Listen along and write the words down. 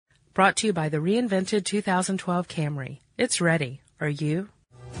Brought to you by the reinvented 2012 Camry. It's ready. Are you?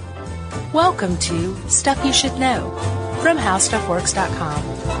 Welcome to Stuff You Should Know from HowStuffWorks.com.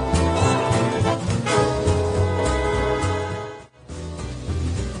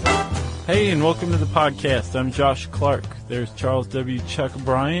 Hey, and welcome to the podcast. I'm Josh Clark. There's Charles W. Chuck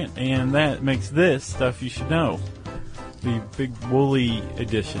Bryant, and that makes this Stuff You Should Know, the big woolly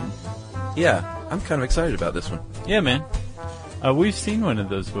edition. Yeah, I'm kind of excited about this one. Yeah, man. We've seen one of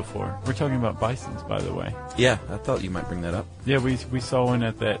those before. We're talking about bisons, by the way. Yeah, I thought you might bring that up. Yeah, we saw one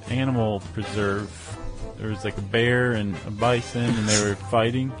at that animal preserve. There was like a bear and a bison, and they were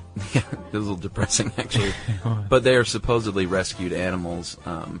fighting. Yeah, it was a little depressing, actually. But they are supposedly rescued animals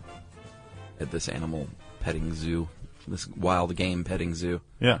at this animal petting zoo, this wild game petting zoo.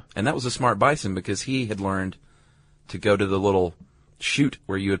 Yeah. And that was a smart bison because he had learned to go to the little chute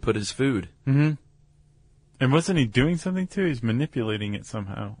where you would put his food. Mm-hmm. And wasn't he doing something too? He's manipulating it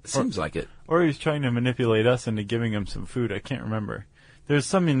somehow. It seems like it. Or he was trying to manipulate us into giving him some food. I can't remember. There's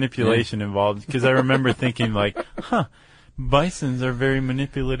some manipulation involved because I remember thinking like, bisons are very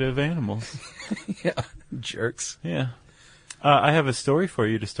manipulative animals. Yeah, jerks. Yeah. I have a story for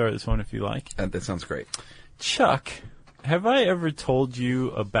you to start this one if you like. That sounds great. Chuck, have I ever told you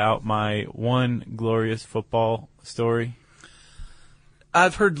about my one glorious football story?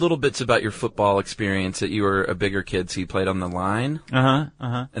 I've heard little bits about your football experience, that you were a bigger kid, so you played on the line.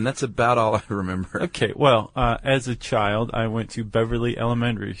 And that's about all I remember. Okay, well, as a child, I went to Beverly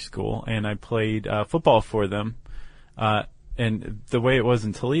Elementary School, and I played football for them. And the way it was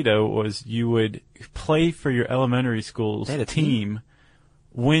in Toledo was you would play for your elementary school's team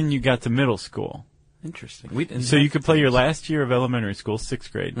when you got to middle school. Interesting. So you could play your last year of elementary school,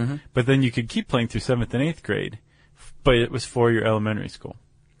 6th grade, but then you could keep playing through 7th and 8th grade. But it was for your elementary school.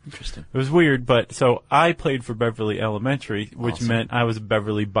 Interesting. It was weird, but so I played for Beverly Elementary, which meant I was a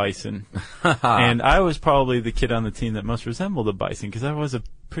Beverly Bison. And I was probably the kid on the team that most resembled a bison because I was a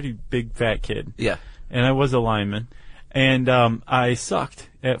pretty big, fat kid. Yeah. And I was a lineman. And I sucked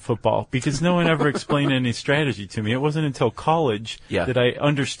at football because no one ever explained any strategy to me. It wasn't until college that I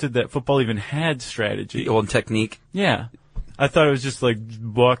understood that football even had strategy. Well, and technique. Yeah. I thought it was just like,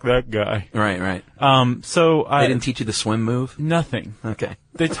 block that guy. Right. So they didn't teach you the swim move? Nothing. Okay.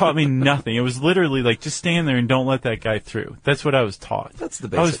 They taught me nothing. It was literally like, just stand there and don't let that guy through. That's what I was taught. That's the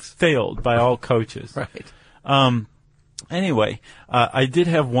basics. I was failed by all coaches. Right. Anyway, I did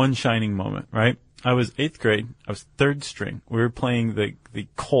have one shining moment, right? I was 8th grade. I was 3rd string. We were playing the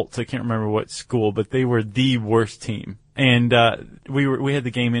Colts. I can't remember what school, but they were the worst team. And, we had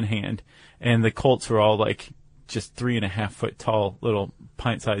the game in hand, and the Colts were all like, just 3.5 foot tall little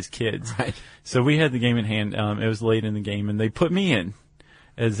pint-sized kids. Right. So we had the game in hand. It was late in the game, and they put me in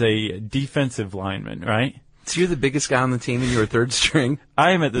as a defensive lineman, right? So you're the biggest guy on the team, and you were 3rd string?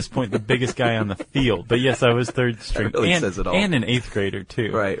 I am at this point the biggest guy on the field. But yes, I was 3rd string. That really says it all. And an 8th grader,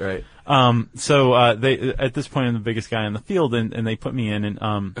 too. Right. So they at this point I'm the biggest guy on the field, and they put me in, and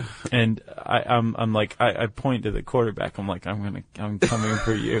I'm like, I point to the quarterback. I'm like, I'm coming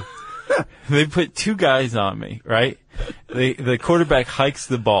for you. They put 2 guys on me, right? The quarterback hikes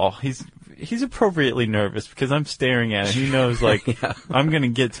the ball. He's appropriately nervous because I'm staring at him. He knows, like, I'm going to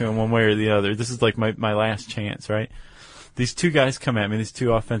get to him one way or the other. This is like my last chance, right? These 2 guys come at me, these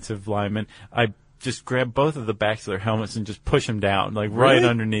 2 offensive linemen. I just grab both of the backs of their helmets and just push them down, like right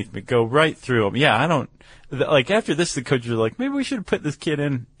underneath me, go right through them. Yeah, after this, the coaches are like, maybe we should have put this kid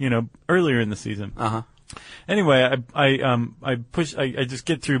in, earlier in the season. Anyway, I just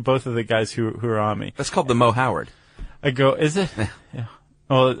get through both of the guys who are on me. That's called the Mo Howard. I go, is it? Yeah.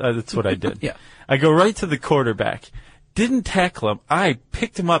 Well, that's what I did. Yeah. I go right to the quarterback. Didn't tackle him. I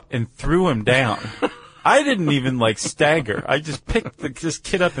picked him up and threw him down. I didn't even stagger. I just picked this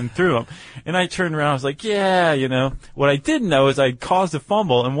kid up and threw him. And I turned around. I was like, yeah, What I didn't know is I caused a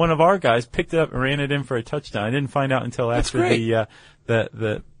fumble, and one of our guys picked it up and ran it in for a touchdown. I didn't find out until after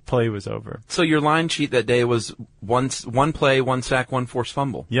the play was over. So your line sheet that day was one play, 1 sack, 1 forced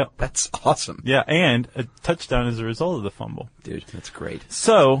fumble. Yep. That's awesome. Yeah, and a touchdown as a result of the fumble. Dude, that's great.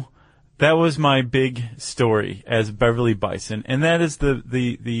 So that was my big story as Beverly Bison, and that is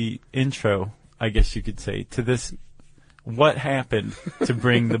the intro, I guess you could say, to this. What happened to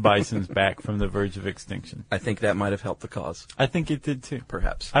bring the Bisons back from the verge of extinction? I think that might have helped the cause. I think it did too.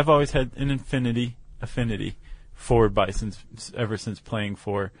 Perhaps. I've always had an affinity for Bisons ever since playing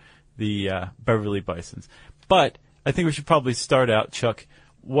for the Beverly Bisons. But I think we should probably start out, Chuck.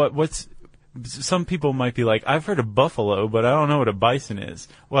 What's some people might be like, I've heard of buffalo, but I don't know what a bison is.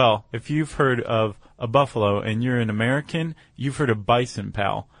 Well, if you've heard of a buffalo and you're an American, you've heard of bison,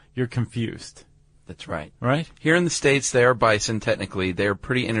 pal. You're confused. That's right. right? Here in the States, they are bison, technically. They're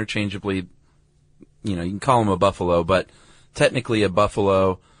pretty interchangeably, you can call them a buffalo, but technically a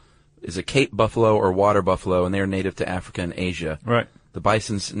buffalo is a Cape buffalo or water buffalo, and they are native to Africa and Asia. Right. The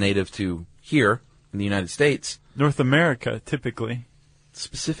bison's native to here in the United States. North America, typically.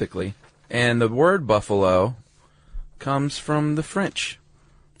 Specifically. And the word buffalo comes from the French.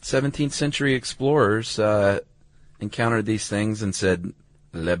 17th century explorers encountered these things and said,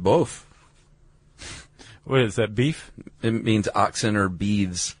 le boeuf. What is that, beef? It means oxen or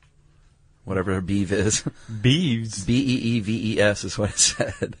beeves, whatever a beeve is. Beeves? Beeves is what it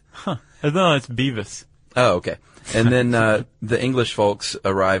said. Huh. No, it's Beavis. Oh, okay. And then the English folks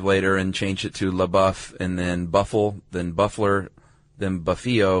arrived later and changed it to LaBeouf, and then Buffle, then Buffler, then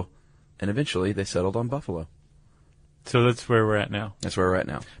Buffio, and eventually they settled on Buffalo. So that's where we're at now. That's where we're at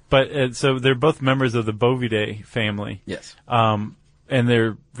now. But so they're both members of the Bovidae family. Yes. And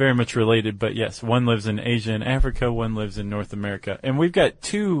they're very much related, but yes, one lives in Asia and Africa, one lives in North America. And we've got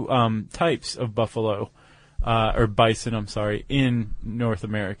two types of buffalo, or bison, in North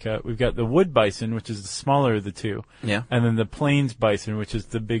America. We've got the wood bison, which is the smaller of the two. Yeah. And then the plains bison, which is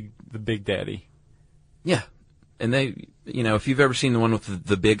the big daddy. Yeah. And they, if you've ever seen the one with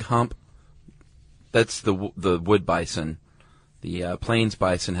the big hump, that's the wood bison. The plains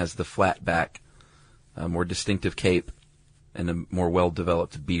bison has the flat back, more distinctive cape, and a more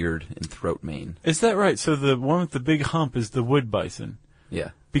well-developed beard and throat mane. Is that right? So the one with the big hump is the wood bison.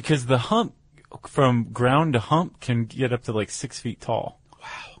 Yeah. Because the hump, from ground to hump, can get up to like 6 feet tall.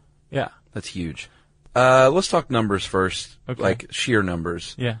 Wow. Yeah. That's huge. Let's talk numbers first, Okay. like sheer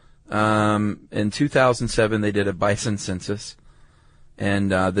numbers. Yeah. In 2007, they did a bison census,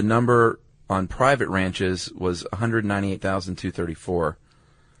 and the number on private ranches was 198,234.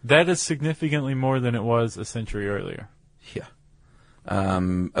 That is significantly more than it was a century earlier. Yeah.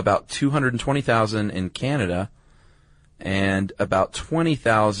 About 220,000 in Canada, and about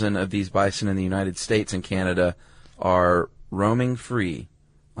 20,000 of these bison in the United States and Canada are roaming free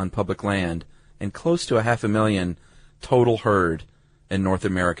on public land, and close to 500,000 total herd in North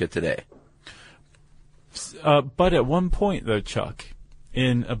America today. But at one point, though, Chuck,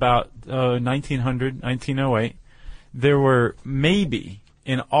 in about 1908, there were maybe,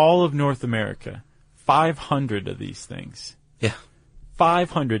 in all of North America, 500 of these things. Yeah.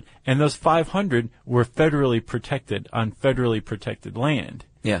 500. And those 500 were federally protected on federally protected land.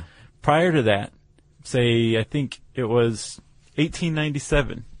 Yeah. Prior to that, say, I think it was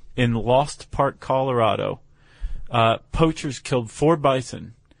 1897, in Lost Park, Colorado, poachers killed 4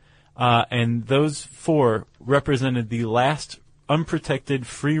 bison, and those 4 represented the last unprotected,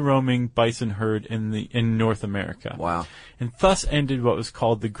 free-roaming bison herd in North America. Wow. And thus ended what was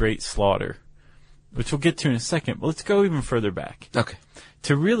called the Great Slaughter, which we'll get to in a second. But let's go even further back. Okay.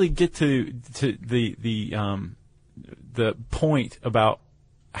 To really get to the point about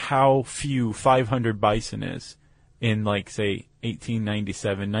how few 500 bison is in, like, say,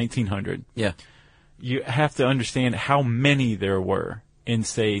 1897, 1900. Yeah. You have to understand how many there were in,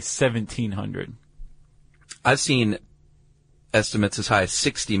 say, 1700. I've seen estimates as high as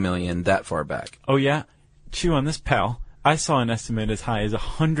 60 million that far back. Oh, yeah? Chew on this, pal. I saw an estimate as high as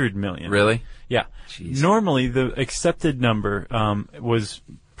 100 million. Really? Yeah. Jeez. Normally, the accepted number was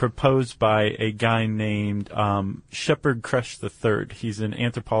proposed by a guy named Shepard Kresh III. He's an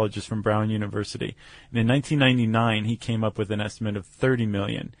anthropologist from Brown University. And in 1999, he came up with an estimate of 30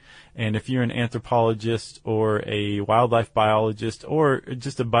 million. And if you're an anthropologist or a wildlife biologist or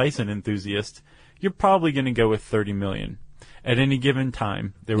just a bison enthusiast, you're probably going to go with 30 million. At any given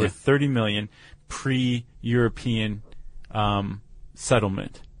time, there were 30 million pre-European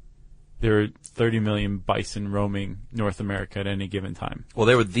settlement. There are 30 million bison roaming North America at any given time. Well,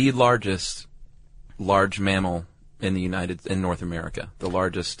 they were the largest large mammal in North America, the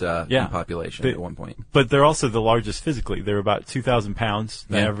largest in population at one point. But they're also the largest physically. They're about 2,000 pounds.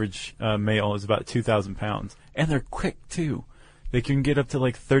 The average male is about 2,000 pounds. And they're quick, too. They can get up to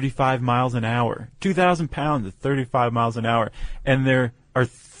like 35 miles an hour. 2,000 pounds at 35 miles an hour. And there are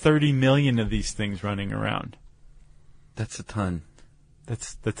 30 million of these things running around. That's a ton.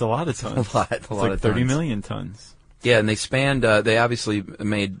 That's a lot of tons. A lot it's of like tons. 30 million tons. Yeah, and they spanned, they obviously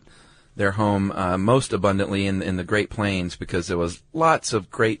made their home most abundantly in the Great Plains because there was lots of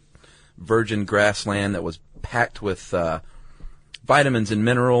great virgin grassland that was packed with vitamins and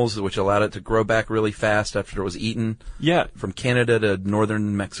minerals, which allowed it to grow back really fast after it was eaten. Yeah. From Canada to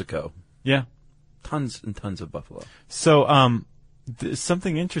northern Mexico. Yeah. Tons and tons of buffalo. So,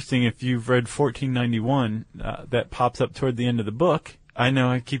 something interesting, if you've read 1491, that pops up toward the end of the book. I know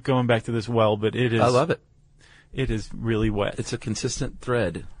I keep going back to this well, but it is... I love it. It is really wet. It's a consistent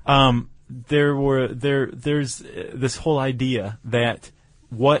thread. there's this whole idea that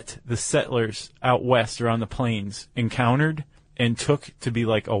what the settlers out west or on the plains encountered and took to be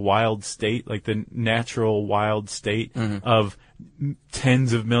like a wild state, like the natural wild state of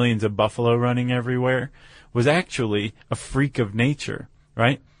tens of millions of buffalo running everywhere, was actually a freak of nature,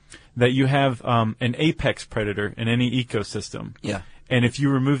 right? That you have an apex predator in any ecosystem. Yeah. And if you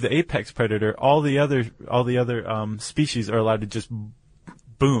remove the apex predator, all the other species are allowed to just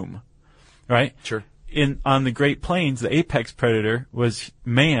boom, right? Sure. On the Great Plains, the apex predator was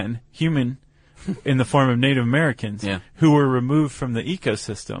human, in the form of Native Americans, who were removed from the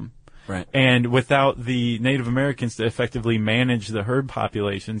ecosystem. Right. And without the Native Americans to effectively manage the herd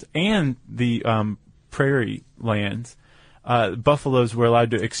populations and the prairie lands, buffaloes were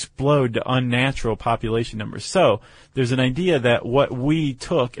allowed to explode to unnatural population numbers. So there's an idea that what we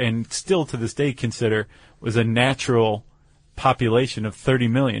took and still to this day consider was a natural population of 30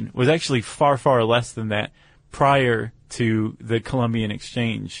 million was actually far, far less than that prior to the Columbian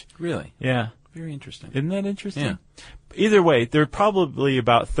Exchange. Really? Yeah. Very interesting. Isn't that interesting? Yeah. Either way, there are probably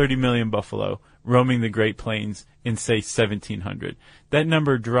about 30 million buffalo roaming the Great Plains in, say, 1700. That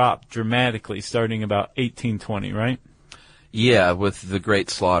number dropped dramatically starting about 1820, right? Yeah, with the Great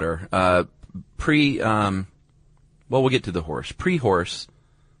Slaughter. We'll get to the horse. Pre-horse,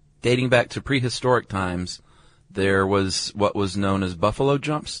 dating back to prehistoric times, there was what was known as buffalo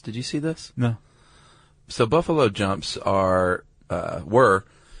jumps. Did you see this? No. So buffalo jumps were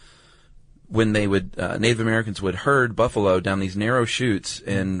when they would Native Americans would herd buffalo down these narrow chutes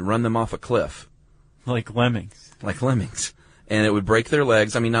and run them off a cliff. Like lemmings. Like lemmings. And it would break their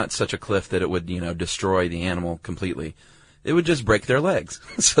legs. I mean, not such a cliff that it would, destroy the animal completely. It would just break their legs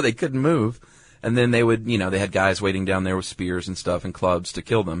so they couldn't move. And then they would, they had guys waiting down there with spears and stuff and clubs to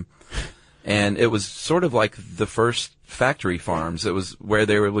kill them. And it was sort of like the first factory farms. It was where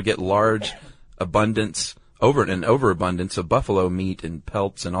they would get large overabundance of buffalo meat and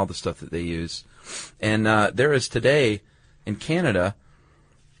pelts and all the stuff that they use. And there is today in Canada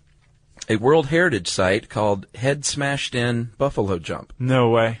a World Heritage Site called Head Smashed In Buffalo Jump. No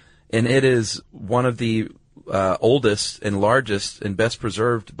way. And it is one of the oldest and largest and best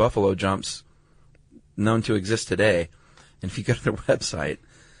preserved buffalo jumps known to exist today. And if you go to their website,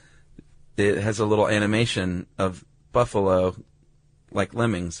 it has a little animation of buffalo, like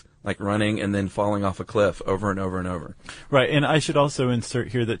lemmings, like running and then falling off a cliff over and over and over. Right, and I should also insert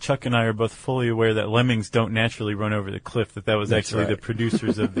here that Chuck and I are both fully aware that lemmings don't naturally run over the cliff, that was That's actually right. the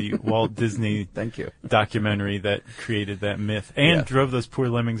producers of the Walt Disney Thank you. documentary that created that myth and drove those poor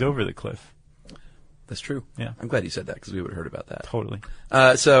lemmings over the cliff. That's true. Yeah. I'm glad you said that because we would have heard about that. Totally.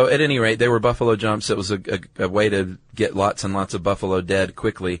 So at any rate, they were buffalo jumps. It was a way to get lots and lots of buffalo dead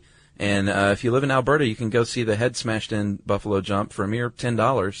quickly. And if you live in Alberta, you can go see the Head Smashed In Buffalo Jump for a mere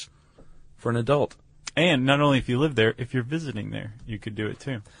 $10 for an adult. And not only if you live there, if you're visiting there, you could do it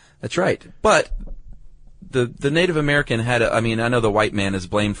too. That's right. But the Native American had I know the white man is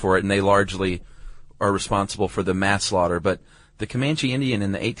blamed for it, and they largely are responsible for the mass slaughter, but the Comanche Indian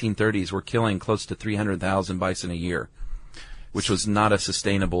in the 1830s were killing close to 300,000 bison a year, which was not a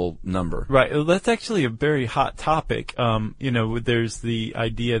sustainable number. Right. Well, that's actually a very hot topic. There's the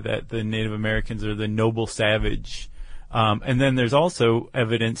idea that the Native Americans are the noble savage. And then there's also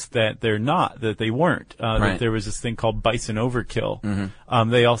evidence that that they weren't, Right. that there was this thing called bison overkill. Mm-hmm.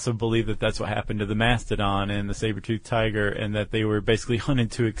 They also believe that that's what happened to the mastodon and the saber-toothed tiger, and that they were basically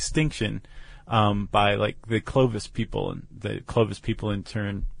hunted to extinction, by like the Clovis people, and the Clovis people in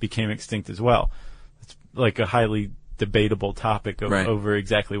turn became extinct as well. It's like a highly debatable topic over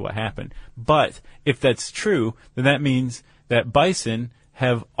exactly what happened. But if that's true, then that means that bison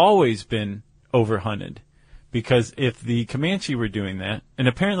have always been overhunted. Because if the Comanche were doing that, and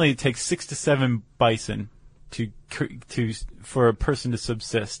apparently it takes 6 to 7 bison for a person to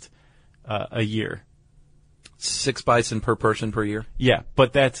subsist a year. 6 bison per person per year? Yeah,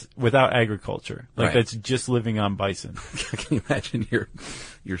 but that's without agriculture. Right. That's just living on bison. Can you imagine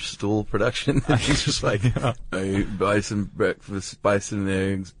your stool production? It's just like, I ate bison breakfast, bison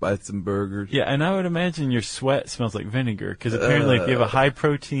eggs, bison burgers. Yeah, and I would imagine your sweat smells like vinegar, because apparently if you have a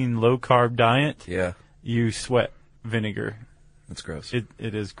high-protein, low-carb diet, you sweat vinegar. That's gross. It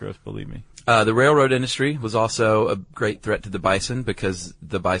is gross, believe me. The railroad industry was also a great threat to the bison because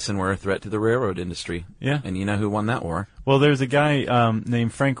the bison were a threat to the railroad industry. Yeah. And you know who won that war? Well, there's a guy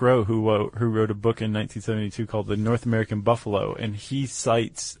named Frank Rowe who wrote a book in 1972 called The North American Buffalo, and he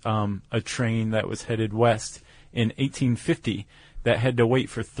cites a train that was headed west in 1850 that had to wait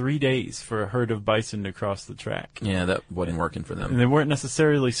for 3 days for a herd of bison to cross the track. Yeah, that wasn't working for them. And they weren't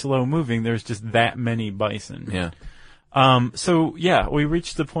necessarily slow moving. There's just that many bison. Yeah. So yeah, we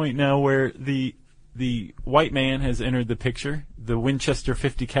reached the point now where the white man has entered the picture, the Winchester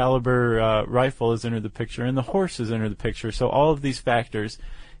 50 caliber rifle has entered the picture, and the horse has entered the picture. So all of these factors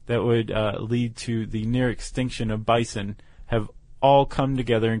that would lead to the near extinction of bison have all come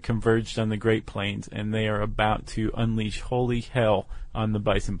together and converged on the Great Plains, and they are about to unleash holy hell on the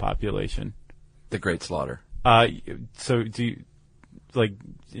bison population. The Great Slaughter. So do you,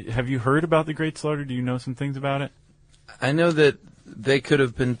 have you heard about the Great Slaughter? Do you know some things about it? I know that they could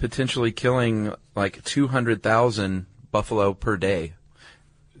have been potentially killing like 200,000 buffalo per day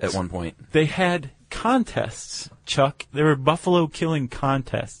at one point. They had contests, Chuck. There were buffalo killing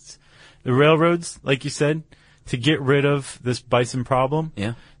contests. The railroads, like you said, to get rid of this bison problem.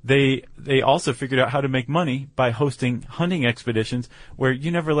 Yeah. They also figured out how to make money by hosting hunting expeditions where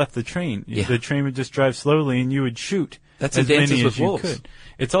you never left the train. Yeah. The train would just drive slowly and you would shoot That's as in Dances many with as you Wolves. could.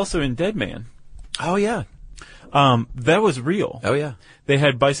 It's also in Dead Man. Oh, yeah. That was real. Oh, yeah. They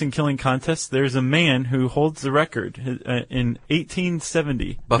had bison killing contests. There's a man who holds the record in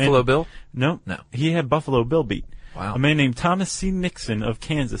 1870. Buffalo Bill? No. He had Buffalo Bill beat. Wow. A man named Thomas C. Nixon of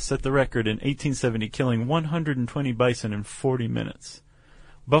Kansas set the record in 1870, killing 120 bison in 40 minutes.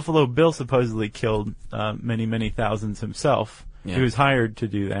 Buffalo Bill supposedly killed many, many thousands himself. Yeah. He was hired to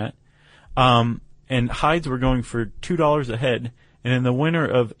do that. And hides were going for $2 a head. And in the winter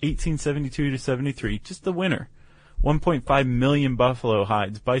of 1872 to 73, just the winter, 1.5 million buffalo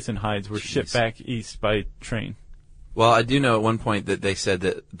hides, bison hides, were shipped back east by train. Well, I do know at one point that they said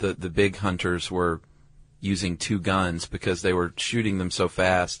that the big hunters were using two guns because they were shooting them so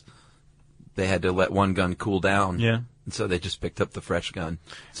fast they had to let one gun cool down. Yeah. And so they just picked up the fresh gun.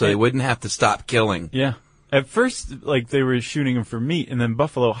 So they wouldn't have to stop killing. Yeah. At first, they were shooting them for meat, and then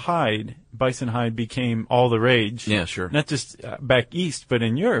buffalo hide, bison hide, became all the rage. Yeah, sure. Not just back east, but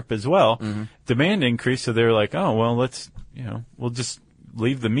in Europe as well. Mm-hmm. Demand increased, so they were like, oh, well, we'll just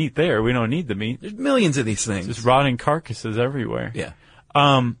leave the meat there. We don't need the meat. There's millions of these things. Just rotting carcasses everywhere. Yeah.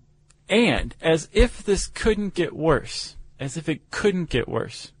 And as if this couldn't get worse,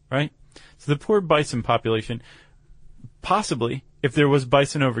 right? So the poor bison population, possibly, if there was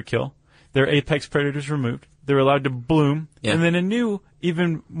bison overkill, their apex predators removed, they're allowed to bloom, and then a new,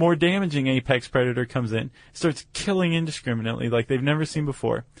 even more damaging apex predator comes in, starts killing indiscriminately like they've never seen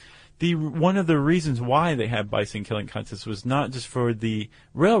before. One of the reasons why they had bison killing contests was not just for the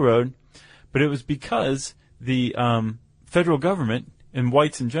railroad, but it was because the federal government and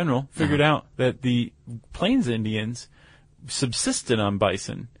whites in general figured out that the Plains Indians subsisted on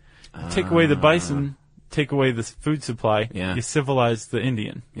bison. Take away the bison, take away the food supply, you civilize the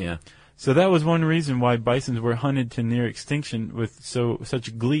Indian. Yeah. So that was one reason why bisons were hunted to near extinction with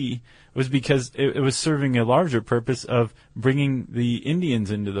such glee, was because it was serving a larger purpose of bringing the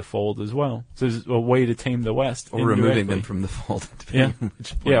Indians into the fold as well. So it was a way to tame the West. Or removing them from the fold.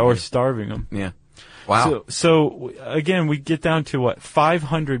 Or starving them. Yeah. Wow. So again, we get down to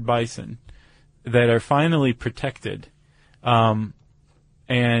 500 bison that are finally protected. And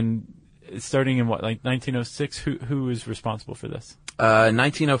starting in 1906, who is responsible for this?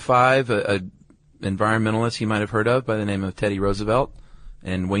 1905, a environmentalist you might have heard of by the name of Teddy Roosevelt,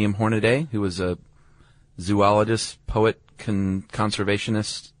 and William Hornaday, who was a zoologist, poet,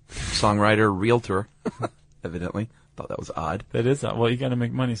 conservationist, songwriter, realtor, evidently. Thought that was odd. That is odd. Well, you got to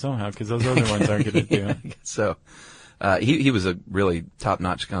make money somehow, because those other ones aren't going to do it. I guess so. He was a really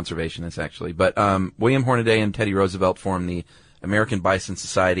top-notch conservationist, actually. But William Hornaday and Teddy Roosevelt formed the American Bison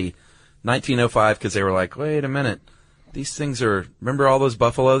Society, 1905, because they were like, wait a minute. These things remember all those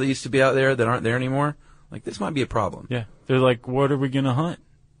buffalo that used to be out there that aren't there anymore? Like, this might be a problem. Yeah. They're like, what are we going to hunt?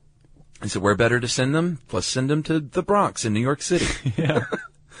 And so where better to send them? Let's send them to the Bronx in New York City. Yeah.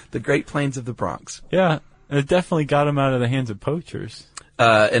 The Great Plains of the Bronx. Yeah. It definitely got them out of the hands of poachers.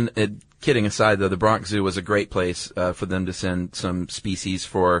 And kidding aside, though, the Bronx Zoo was a great place for them to send some species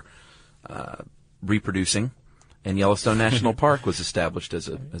for reproducing. And Yellowstone National Park was established as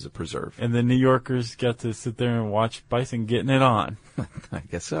a preserve. And the New Yorkers got to sit there and watch bison getting it on. I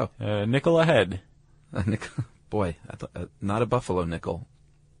guess so. Nickel a head. Boy, not a buffalo nickel.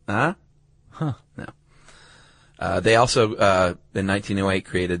 Huh? Huh. No. They also, in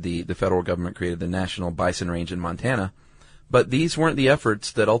 1908, the federal government created the National Bison Range in Montana. But these weren't the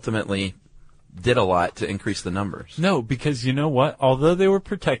efforts that ultimately did a lot to increase the numbers. No, because you know what? Although they were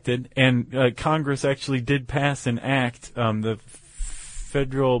protected, and Congress actually did pass an act, the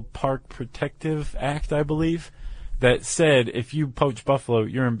Federal Park Protective Act, I believe, that said if you poach buffalo,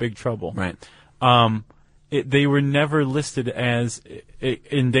 you're in big trouble. Right. they were never listed as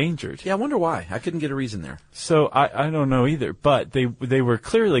endangered. Yeah, I wonder why. I couldn't get a reason there. So I don't know either, but they were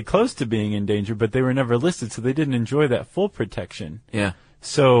clearly close to being endangered, but they were never listed, so they didn't enjoy that full protection. Yeah.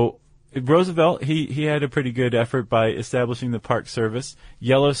 So Roosevelt, he had a pretty good effort by establishing the Park Service.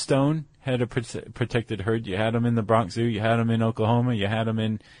 Yellowstone had a protected herd. You had them in the Bronx Zoo, you had them in Oklahoma, you had them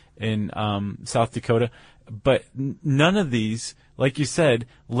in South Dakota, but none of these, like you said,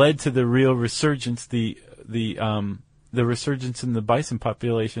 led to the real resurgence, the resurgence in the bison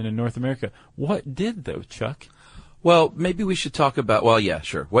population in North America. What did, though, Chuck? Well, maybe we should talk about, well, yeah,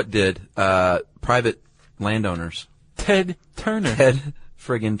 sure. What did? Private landowners. Ted Turner. Ted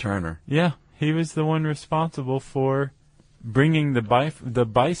friggin' Turner. Yeah, he was the one responsible for bringing the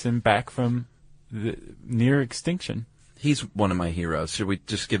bison back from the near extinction. He's one of my heroes. Should we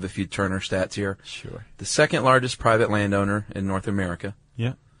just give a few Turner stats here? Sure. The second largest private landowner in North America.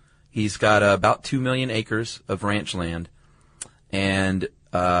 Yeah. He's got about 2 million acres of ranch land and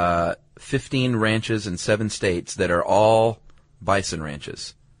 15 ranches in 7 states that are all bison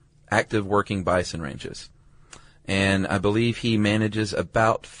ranches, active working bison ranches. And I believe he manages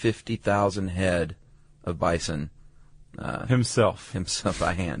about 50,000 head of bison. Himself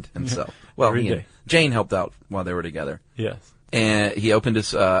by hand, himself. Yeah. Well, Every day. Jane helped out while they were together. Yes. And he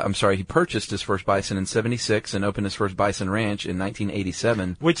he purchased his first bison in 1976 and opened his first bison ranch in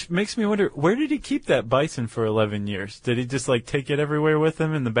 1987. Which makes me wonder, where did he keep that bison for 11 years? Did he just take it everywhere with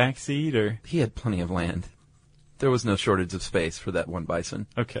him in the back seat, or? He had plenty of land. There was no shortage of space for that one bison.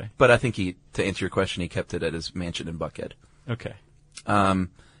 Okay. But I think to answer your question, he kept it at his mansion in Buckhead. Okay.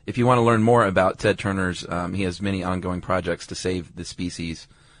 If you want to learn more about Ted Turner's, he has many ongoing projects to save the species.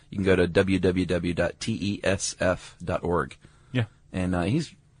 You can go to www.tesf.org. Yeah. And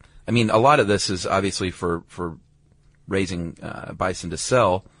a lot of this is obviously for raising bison to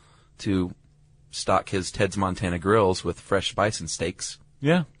sell, to stock his Ted's Montana grills with fresh bison steaks.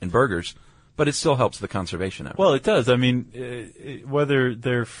 Yeah. And burgers. But it still helps the conservation effort. Well, it does. I mean, whether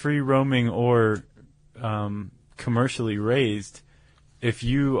they're free roaming or commercially raised, if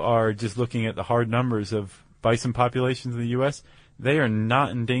you are just looking at the hard numbers of bison populations in the U.S., they are not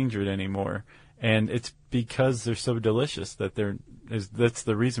endangered anymore. And it's because they're so delicious that's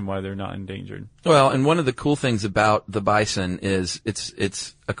the reason why they're not endangered. Well, and one of the cool things about the bison is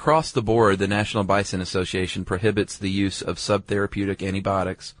it's across the board. The National Bison Association prohibits the use of subtherapeutic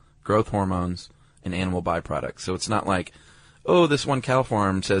antibiotics, growth hormones, and animal byproducts. So it's not like, oh, this one cow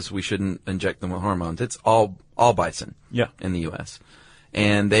farm says we shouldn't inject them with hormones. It's all bison in the U.S.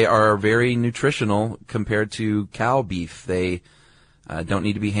 And they are very nutritional compared to cow beef. They don't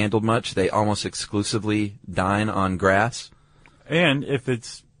need to be handled much. They almost exclusively dine on grass. And if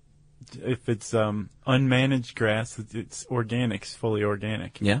it's unmanaged grass, it's organics, fully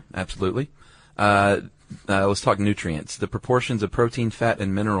organic. Yeah, absolutely. Let's talk nutrients. The proportions of protein, fat,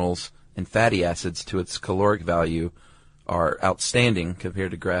 and minerals and fatty acids to its caloric value are outstanding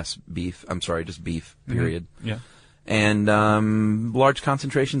compared to beef, period. Mm-hmm. Yeah. And large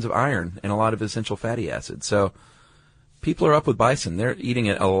concentrations of iron and a lot of essential fatty acids. So people are up with bison. They're eating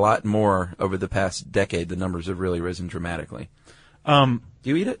it a lot more over the past decade. The numbers have really risen dramatically. Do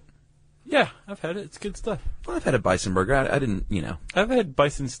you eat it? Yeah, I've had it. It's good stuff. Well, I've had a bison burger. I didn't, I've had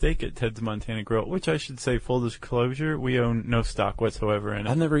bison steak at Ted's Montana Grill, which I should say, full disclosure, we own no stock whatsoever in it.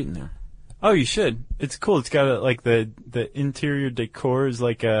 I've never eaten there. Oh, you should. It's cool. It's got the interior decor is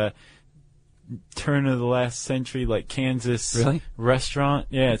like a turn of the last century, Kansas restaurant.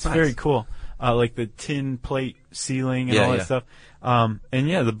 Yeah, it's nice. Very cool. Like the tin plate ceiling and all that stuff. And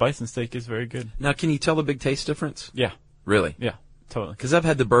the bison steak is very good. Now, can you tell the big taste difference? Yeah. Really? Yeah, totally. Because I've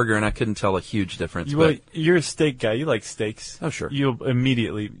had the burger and I couldn't tell a huge difference. You're a steak guy. You like steaks. Oh, sure. You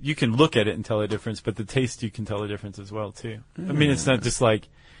can look at it and tell the difference, but the taste you can tell the difference as well, too. I mean, it's not like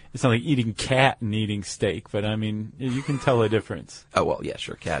eating cat and eating steak, but I mean, you can tell a difference. Oh, well, yeah,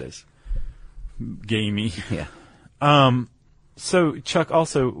 sure. Cat is gamey. Yeah. So, Chuck,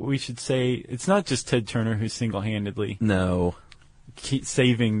 also, we should say, it's not just Ted Turner who's single-handedly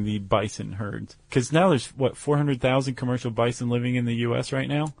saving the bison herds. Because now there's, 400,000 commercial bison living in the U.S. right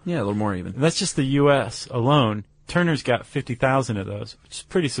now? Yeah, a little more even. And that's just the U.S. alone. Turner's got 50,000 of those, which is a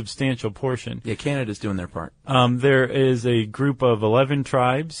pretty substantial portion. Yeah, Canada's doing their part. There is a group of 11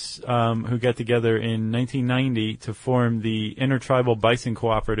 tribes who got together in 1990 to form the Intertribal Bison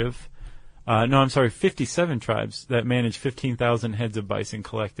Cooperative. 57 tribes that manage 15,000 heads of bison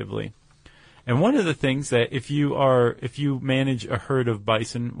collectively. And one of the things that if you manage a herd of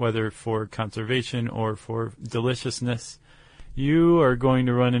bison, whether for conservation or for deliciousness, you are going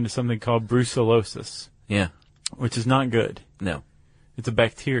to run into something called brucellosis. Yeah. Which is not good. No. It's a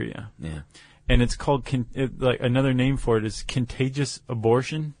bacteria. Yeah. and it's called like another name for it is contagious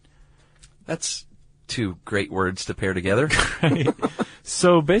abortion. That's two great words to pair together. Right.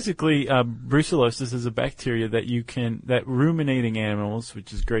 So basically, brucellosis is a bacteria that ruminating animals,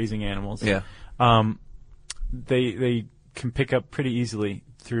 which is grazing animals, Yeah. they can pick up pretty easily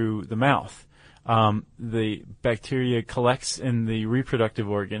through the mouth. The bacteria collects in the reproductive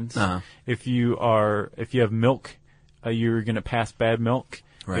organs. Uh-huh. If you have milk, you're going to pass bad milk.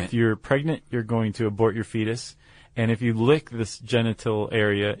 Right. If you're pregnant, you're going to abort your fetus. And if you lick this genital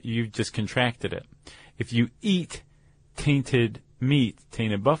area, you've just contracted it. If you eat tainted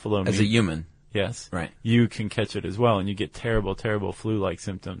buffalo meat. As a human. Yes. Right. You can catch it as well, and you get terrible, terrible flu-like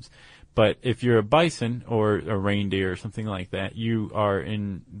symptoms. But if you're a bison or a reindeer or something like that, you are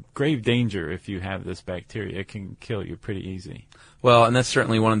in grave danger if you have this bacteria. It can kill you pretty easy. Well, and that's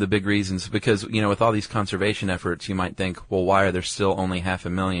certainly one of the big reasons because, with all these conservation efforts, you might think, well, why are there still only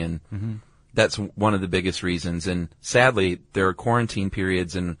 500,000? Mm-hmm. That's one of the biggest reasons. And sadly, there are quarantine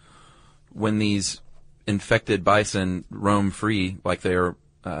periods, and when these infected bison roam free like they're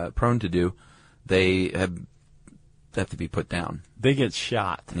prone to do, they have to be put down. They get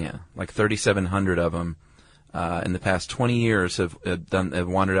shot. Yeah, like 3,700 of them in the past 20 years have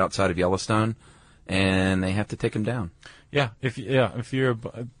wandered outside of Yellowstone, and they have to take them down. Yeah, if you're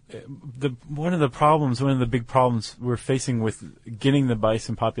one of the big problems we're facing with getting the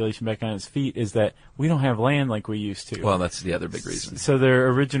bison population back on its feet is that we don't have land like we used to. Well, that's the other big reason. So their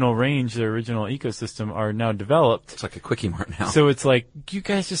original range, their original ecosystem are now developed. It's like a Quickie Mart now. So it's like, you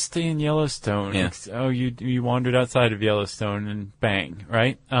guys just stay in Yellowstone. Yeah. Oh, you wandered outside of Yellowstone and bang,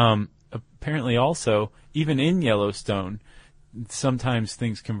 right? Apparently also, even in Yellowstone, sometimes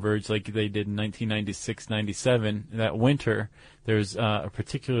things converge like they did in 1996-97. That winter, there's a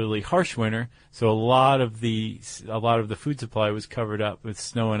particularly harsh winter, so a lot of the food supply was covered up with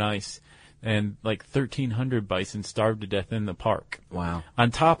snow and ice, and like 1,300 bison starved to death in the park. Wow.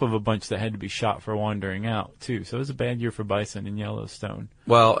 On top of a bunch that had to be shot for wandering out, too. So it was a bad year for bison in Yellowstone.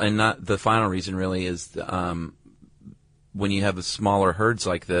 Well, and not the final reason really is when you have smaller herds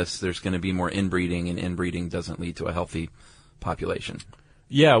like this, there's going to be more inbreeding, and inbreeding doesn't lead to a healthy population.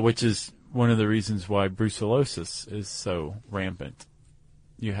 Yeah, which is one of the reasons why brucellosis is so rampant.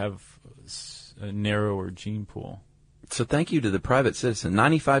 You have a narrower gene pool. So thank you to the private citizen.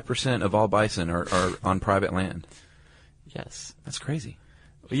 95% of all bison are on private land. Yes. That's crazy.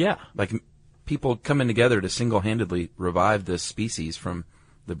 Yeah. Like people coming together to single-handedly revive this species from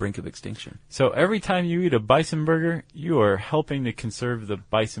the brink of extinction. So every time you eat a bison burger, you are helping to conserve the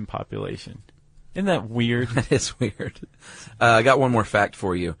bison population. Isn't that weird? That is weird. I got one more fact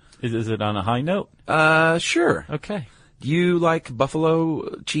for you. Is it on a high note? Sure. Okay. Do you like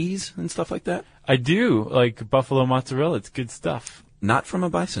buffalo cheese and stuff like that? I do like buffalo mozzarella. It's good stuff. Not from a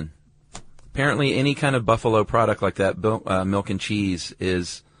bison. Apparently, any kind of buffalo product like that, milk and cheese,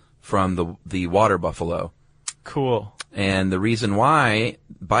 is from the water buffalo. Cool. And the reason why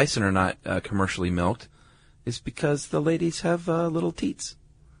bison are not commercially milked is because the ladies have little teats.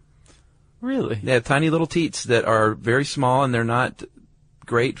 Really? They have tiny little teats that are very small, and they're not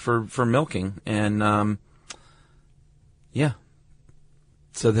great for milking. And yeah,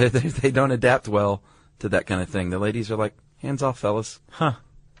 so they don't adapt well to that kind of thing. The ladies are like, hands off, fellas. Huh.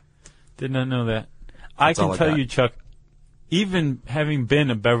 Did not know that. I can tell you, Chuck, even having been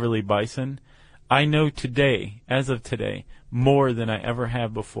a Beverly Bison, I know today, as of today, more than I ever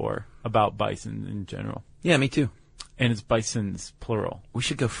have before about bison in general. Yeah, me too. And it's bisons, plural. We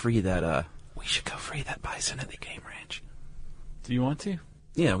should go free that. We should go free that bison at the game ranch. Do you want to?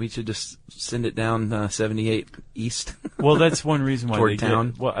 Yeah, we should just send it down 78 east. Well, that's one reason why toward they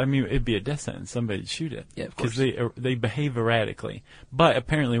town. Well, I mean, it'd be a death sentence. Somebody'd shoot it. Yeah, of course. Because they behave erratically. But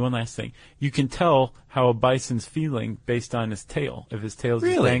apparently, one last thing, you can tell how a bison's feeling based on his tail. If his tail's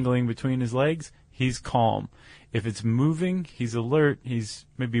just dangling between his legs, he's calm. If it's moving, he's alert. He's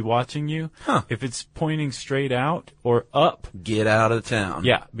maybe watching you. Huh. If it's pointing straight out or up, Get out of town.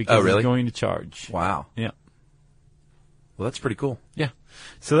 yeah, because really? he's going to charge. Wow. Yeah. Well, that's pretty cool. Yeah.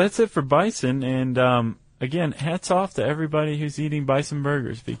 So that's it for bison. And again, hats off to everybody who's eating bison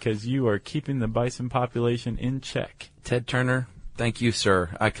burgers because you are keeping the bison population in check. Ted Turner, thank you,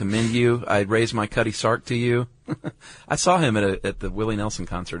 sir. I commend you. I raise my Cuddy Sark to you. I saw him at the Willie Nelson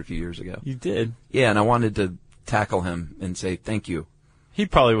concert a few years ago. You did. Yeah, and I wanted to tackle him and say thank you. He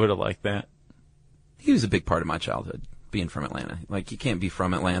probably would have liked that. He was a big part of my childhood, being from Atlanta. Like, you can't be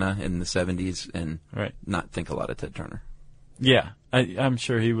from Atlanta in the 70s and not think a lot of Ted Turner. Yeah. I'm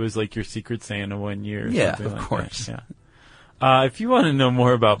sure he was like your Secret Santa one year. Or Yeah, something of like course. That. Yeah. If you want to know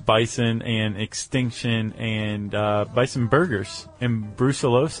more about bison and extinction and bison burgers and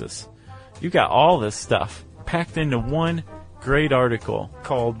brucellosis, You got all this stuff packed into one great article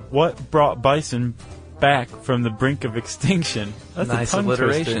called "What Brought Bison Back from the Brink of Extinction." That's nice a tongue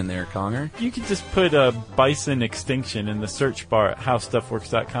alliteration twister. there, Conger. You could just put bison extinction in the search bar at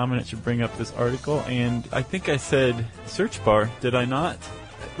howstuffworks.com and it should bring up this article. And I think I said search bar, did I not?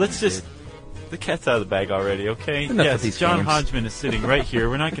 Let's just... The cat's out of the bag already, okay? Enough yes, with these John games. Hodgman is sitting right here.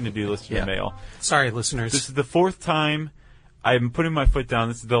 We're not going to do listener Yeah. mail. Sorry, listeners. This is the fourth time I'm putting my foot down.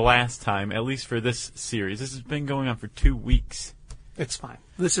 This is the last time, at least for this series. This has been going on for 2 weeks. It's fine.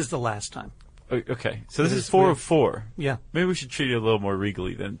 This is the last time. Okay, so this It is is 4 weird. of 4. Yeah. Maybe we should treat it a little more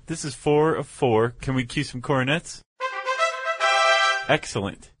regally then. This is 4 of 4. Can we cue some coronets?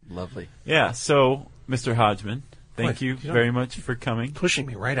 Excellent. Lovely. Yeah, so, Mr. Hodgman, thank What? you You don't- very much for coming. Pushing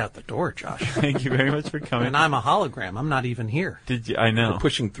me right out the door, Josh. Thank you very much for coming. And I'm a hologram. I'm not even here. Did you? I know. We're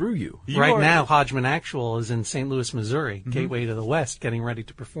pushing through you. You right are- now, Hodgman Actual is in St. Louis, Missouri, gateway to the West, getting ready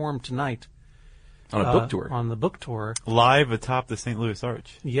to perform tonight. On a book tour. On the book tour. live atop the St. Louis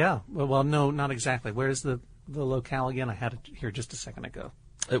Arch. Yeah. Well, no, not exactly. Where's the locale again? I had it here just a second ago.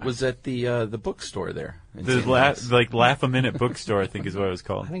 It was at the bookstore there. in The St. Louis. Laugh a Minute bookstore, I think is what it was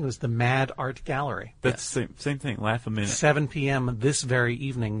called. I think it was the Mad Art Gallery. That's same thing. Laugh a Minute. 7 p.m. this very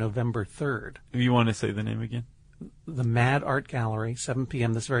evening, November 3rd. You want to say the name again? The Mad Art Gallery, 7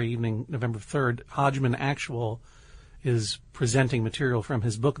 p.m. this very evening, November 3rd. Hodgman Actual is presenting material from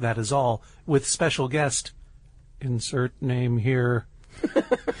his book, That Is All, with special guest, insert name here.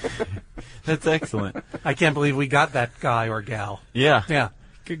 That's excellent. I can't believe we got that guy or gal. Yeah. Yeah.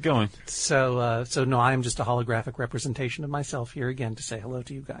 Good going. So no, I am just a holographic representation of myself here again to say hello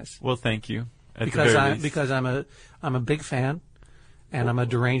to you guys. Well, thank you. At the very least. Because I'm a big fan, and I'm a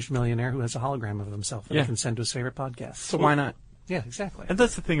deranged millionaire who has a hologram of himself that Yeah. he can send to his favorite podcast. So why not? Yeah, exactly. And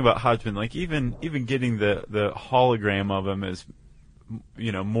that's the thing about Hodgman. Like even getting the hologram of him is,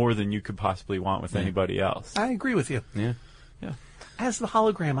 more than you could possibly want with anybody else. I agree with you. Yeah. Yeah. As the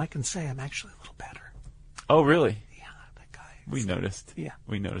hologram, I can say I'm actually a little better. Oh, really? Yeah, that guy. We noticed. Yeah.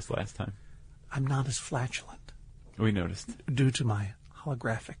 We noticed last time. I'm not as flatulent We noticed. due to my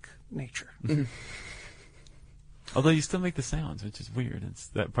holographic nature. Although you still make the sounds, which is weird. It's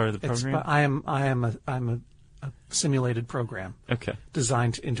that part of the It's, program. I'm a simulated program Okay.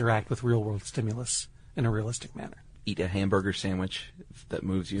 designed to interact with real world stimulus in a realistic manner. Eat a hamburger sandwich if that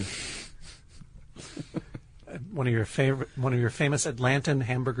moves you. One of your famous Atlantan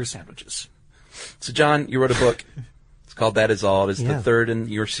hamburger sandwiches. So, John, you wrote a book. It's called That Is All. It is Yeah. the third in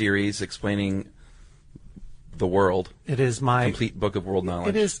your series explaining the world. It is my Complete book of world knowledge.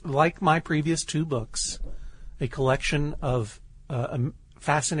 It is, like my previous two books, a collection of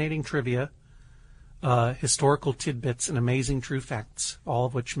fascinating trivia, historical tidbits, and amazing true facts, all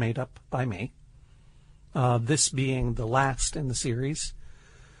of which made up by me. This being the last in the series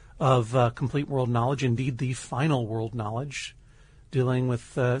of complete world knowledge, indeed the final world knowledge, dealing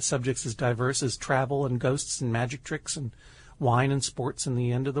with subjects as diverse as travel and ghosts and magic tricks and wine and sports and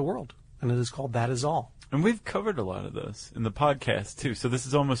the end of the world. And it is called That Is All. And we've covered a lot of those in the podcast too. So this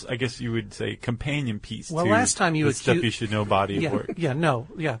is almost, I guess you would say, companion piece. Well, to last time you the stuff accu- you should know body of work.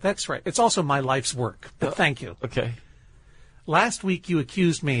 Yeah, that's right. It's also my life's work. But thank you. Okay. Last week you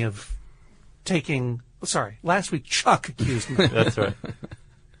accused me of taking. Sorry, last week Chuck accused me That's right.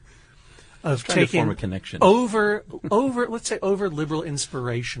 of Trying to taking form a connection. over liberal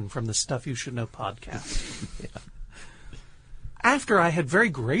inspiration from the Stuff You Should Know podcast. After I had very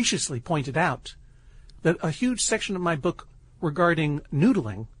graciously pointed out that a huge section of my book regarding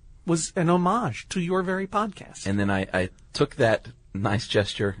noodling was an homage to your very podcast. And then I took that nice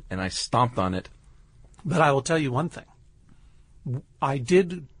gesture and I stomped on it. But I will tell you one thing. I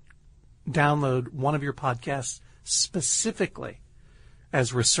did download one of your podcasts specifically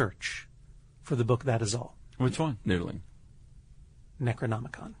as research for the book That Is All, Which one? Noodling.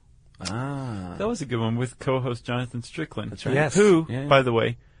 Necronomicon. Ah. That was a good one with co-host Jonathan Strickland. That's right. Yes. Who, Yeah. by the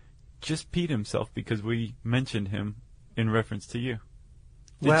way, just peed himself because we mentioned him in reference to you.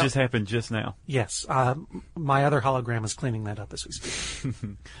 It Well- just happened just now. Yes, my other hologram is cleaning that up as we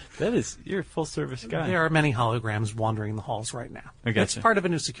speak. You're a full service guy. There are many holograms wandering the halls right now. I gotcha. It's part of a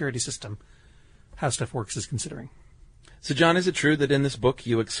new security system How Stuff Works is considering. So, John, is it true that in this book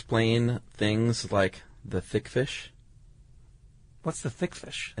you explain things like the thick fish What's the thick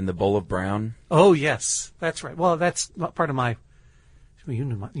fish? and the bowl of brown? Oh, yes, that's right. Well, that's not part of my. Well, you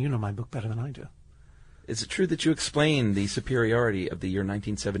know my book better than I do. Is it true that you explain the superiority of the year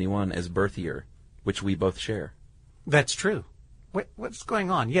 1971 as birth year, which we both share? That's true. What's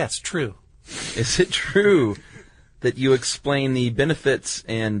going on? Yes, true. Is it true that you explain the benefits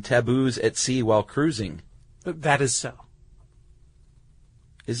and taboos at sea while cruising? That is so.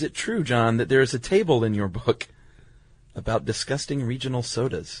 Is it true, John, that there is a table in your book about disgusting regional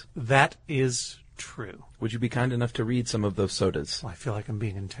sodas? That is true. Would you be kind enough to read some of those sodas? Well, I feel like I'm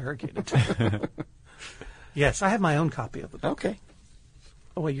being interrogated. Yes, I have my own copy of the book. Okay.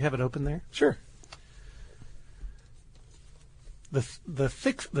 Oh, wait, you have it open there? Sure. The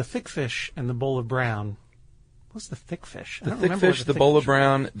thick fish and the bowl of brown. What's the thick fish? I The don't thick remember what fish, the thick bowl of fish-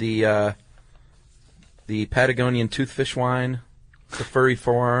 brown, the Patagonian toothfish wine, the furry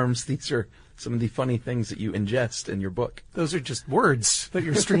forearms. These are some of the funny things that you ingest in your book. Those are just words that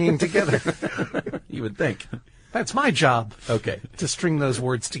you're stringing together. You would think. That's my job. Okay. To string those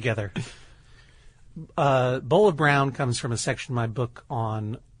words together. Bowl of Brown comes from a section of my book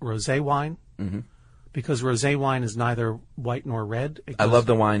on rosé wine, because rosé wine is neither white nor red. I love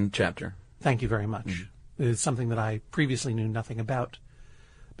the wine chapter. Thank you very much. It is something that I previously knew nothing about,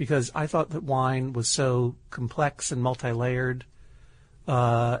 because I thought that wine was so complex and multi-layered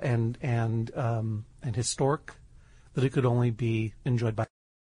and historic that it could only be enjoyed by.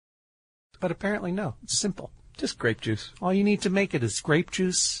 But apparently, no. It's simple. Just grape juice. All you need to make it is grape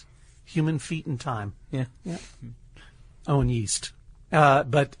juice, human feet, and time. Yeah. Oh, and yeast.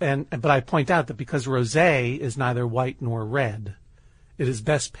 But I point out that because rosé is neither white nor red, it is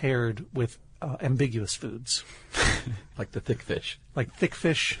best paired with ambiguous foods Like the thick fish. like thick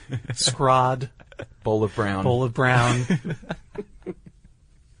fish, scrod, Bowl of brown. bowl of brown,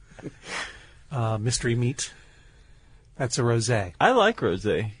 mystery meat. That's a rosé. I like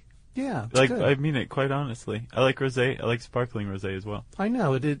rosé. Yeah, it's Like good. I mean it quite honestly. I like rosé. I like sparkling rosé as well. I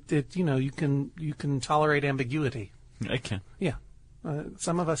know it. You know, you can tolerate ambiguity. I can. Yeah,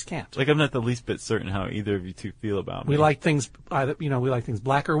 some of us can't. Like I'm not the least bit certain how either of you two feel about me. We like things either. You know, we like things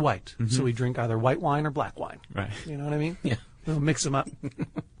black or white. So we drink either white wine or black wine. Right. You know what I mean? Yeah. We'll mix them up.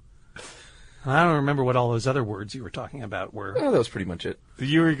 I don't remember what all those other words you were talking about were. Oh, that was pretty much it.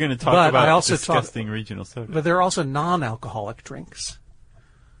 You were going to talk But about I also disgusting regional soda. But there are also non-alcoholic drinks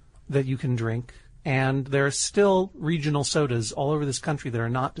that you can drink, and there are still regional sodas all over this country that are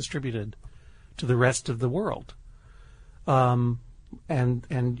not distributed to the rest of the world. And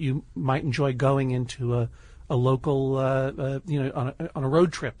you might enjoy going into a local, on a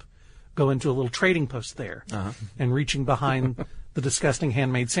road trip, go into a little trading post there, and reaching behind the disgusting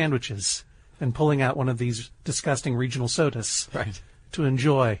handmade sandwiches and pulling out one of these disgusting regional sodas to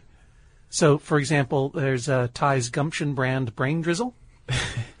enjoy. So, for example, there's Ty's Gumption brand Brain Drizzle,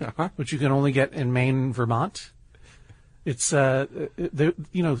 which you can only get in Maine and Vermont. It's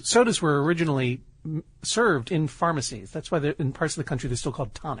sodas were originally served in pharmacies. That's why in parts of the country they're still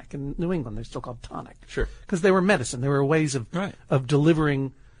called tonic. In New England they're still called tonic. Sure. Because they were medicine. They were ways of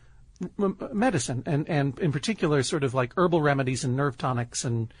delivering medicine, and in particular sort of like herbal remedies and nerve tonics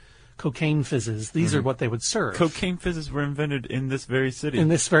and cocaine fizzes. These are what they would serve. Cocaine fizzes were invented in this very city. In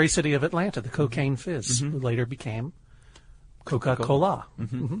this very city of Atlanta, the cocaine fizz who later became Coca-Cola.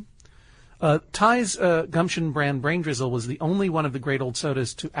 Ty's Gumption brand Brain Drizzle was the only one of the great old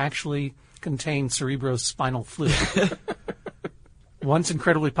sodas to actually contain cerebrospinal fluid. Once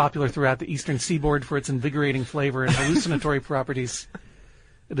incredibly popular throughout the eastern seaboard for its invigorating flavor and hallucinatory properties,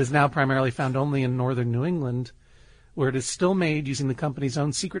 it is now primarily found only in northern New England, where it is still made using the company's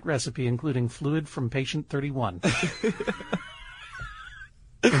own secret recipe, including fluid from patient 31.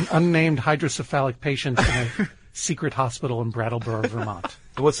 An unnamed hydrocephalic patient in a secret hospital in Brattleboro, Vermont.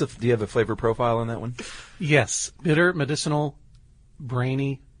 Do you have a flavor profile on that one? Yes. Bitter, medicinal,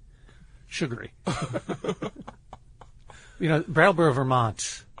 brainy, sugary. Brattleboro,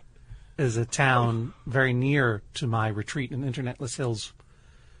 Vermont is a town very near to my retreat in Internetless Hills,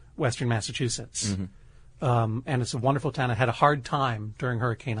 western Massachusetts. And it's a wonderful town. I had a hard time during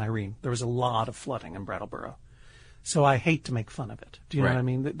Hurricane Irene. There was a lot of flooding in Brattleboro. So I hate to make fun of it. Do you know what I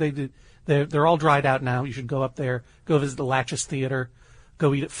mean? They're all dried out now. You should go up there, go visit the Latches Theater,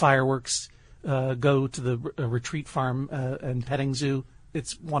 go eat at fireworks, go to the retreat farm and petting zoo.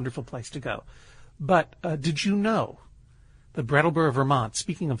 It's a wonderful place to go. But did you know that Brattleboro, Vermont,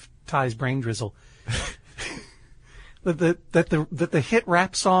 speaking of Ty's Brain Drizzle, that the hit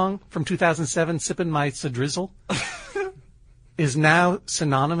rap song from 2007, Sippin' My Sadrizzle, is now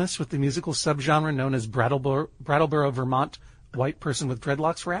synonymous with the musical subgenre known as Brattleboro, Vermont, white person with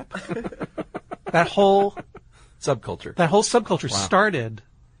dreadlocks rap? That whole subculture started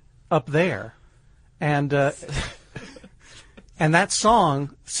up there. And that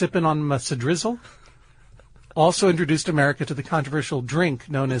song, Sippin' on My Sadrizzle, also introduced America to the controversial drink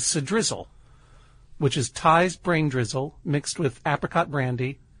known as Sadrizzle, which is Ty's Brain Drizzle mixed with apricot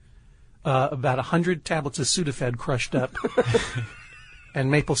brandy, about 100 tablets of Sudafed crushed up,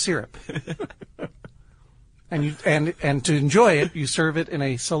 and maple syrup. And to enjoy it, you serve it in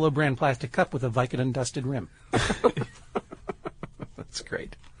a Solo brand plastic cup with a Vicodin dusted rim. That's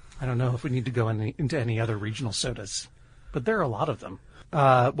great. I don't know if we need to go into any other regional sodas, but there are a lot of them.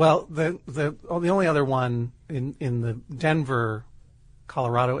 Well, the only other one in the Denver,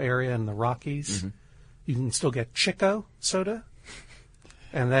 Colorado area and the Rockies, you can still get Chico soda,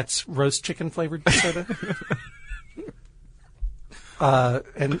 and that's roast chicken flavored soda.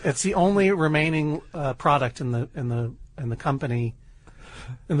 And it's the only remaining product in the company,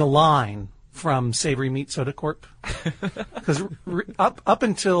 in the line from Savory Meat Soda Corp. Because up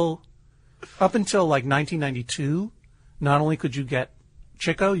until like 1992, not only could you get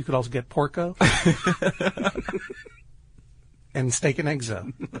Chico, you could also get Porco and Steak and Egg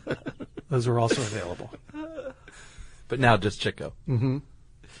Zo. Those were also available. But now just Chico. Mm-hmm.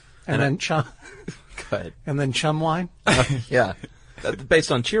 And then Chum. Go ahead. And then Chum Wine. Yeah. That's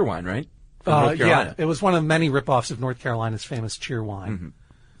based on Cheerwine, right? From North Carolina. Yeah, it was one of many ripoffs of North Carolina's famous Cheerwine.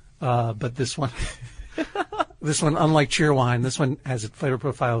 But this one, unlike Cheerwine, this one has a flavor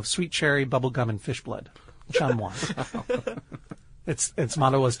profile of sweet cherry, bubblegum, and fish blood. Chum Wine. Its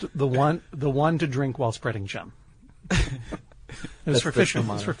motto was the one to drink while spreading chum. It was for fishermen.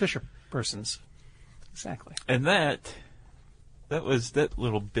 It was for fisher persons. Exactly. And that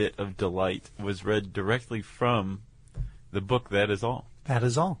little bit of delight was read directly from the book That Is All. That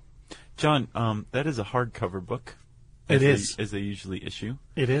Is All. John, that is a hardcover book. It is. As they usually issue.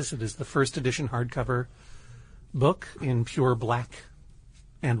 It is. It is the first edition hardcover book in pure black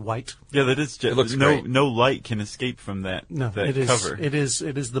and white. Yeah, that is just, it looks great. No light can escape from that cover. It is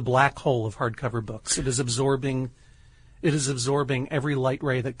the black hole of hardcover books. It is absorbing every light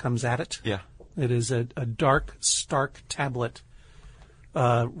ray that comes at it. Yeah. It is a dark, stark tablet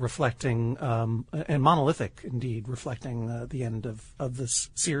reflecting, and monolithic indeed, reflecting the end of this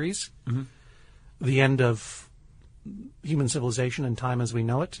series, the end of human civilization and time as we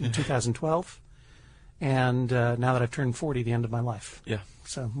know it in 2012, and now that I've turned 40, the end of my life. Yeah.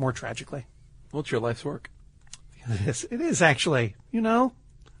 So more tragically. Well, it's your life's work. It is actually.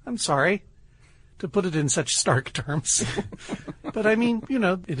 I'm sorry to put it in such stark terms, but I mean,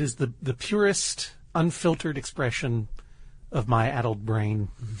 it is the purest, unfiltered expression of my addled brain,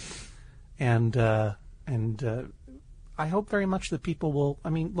 and I hope very much that people will. I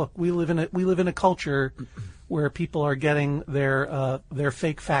mean, look, we live in a culture where people are getting their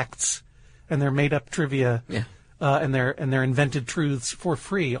fake facts and their made up trivia, and their invented truths for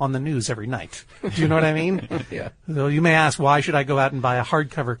free on the news every night. Do you know what I mean? Yeah. So you may ask, why should I go out and buy a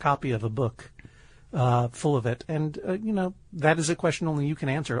hardcover copy of a book full of it? And that is a question only you can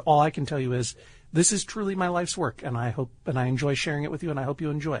answer. All I can tell you is, this is truly my life's work, and I enjoy sharing it with you, and I hope you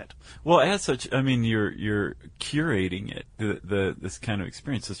enjoy it. Well, as such, I mean, you're curating it, this kind of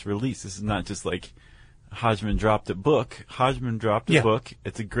experience, this release. This is not just like Hodgman dropped a book. Hodgman dropped a book.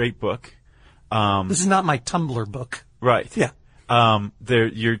 It's a great book. This is not my Tumblr book. Right. Yeah.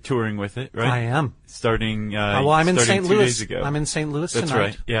 You're touring with it, right? I am. Starting. I'm in St. 2 Louis. days ago. I'm in St. Louis That's tonight.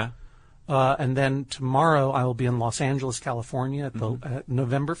 right. Yeah. And then tomorrow I will be in Los Angeles, California, at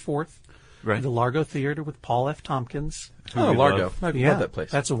November 4th. Right. The Largo Theater with Paul F. Tompkins. Oh, Largo. I Yeah, love that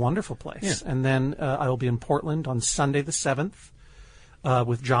place. That's a wonderful place. Yeah. And then I will be in Portland on Sunday the 7th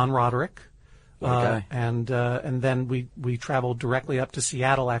with John Roderick. What a guy. And then we travel directly up to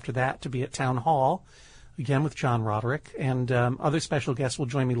Seattle after that to be at Town Hall, again with John Roderick. And other special guests will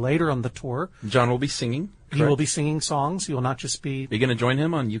join me later on the tour. John will be singing. He will be singing songs. He will not just be... Are you going to join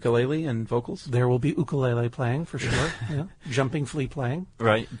him on ukulele and vocals? There will be ukulele playing, for sure. Yeah. Jumping Flea playing.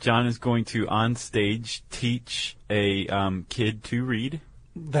 Right. John is going to, on stage, teach a kid to read.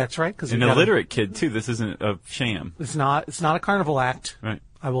 That's right. An illiterate kid, too. This isn't a sham. It's not a carnival act. Right.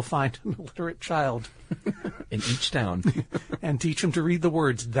 I will find an illiterate child in each town and teach him to read the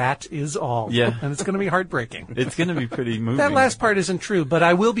words, "That is all." Yeah. And it's going to be heartbreaking. It's going to be pretty moving. That last part isn't true, but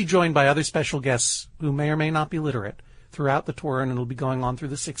I will be joined by other special guests who may or may not be literate throughout the tour, and it'll be going on through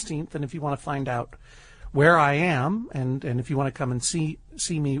the 16th. And if you want to find out where I am, and if you want to come and see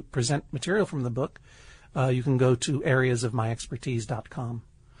me present material from the book, you can go to areasofmyexpertise.com.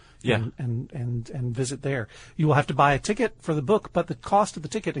 Yeah. And visit there. You will have to buy a ticket for the book, but the cost of the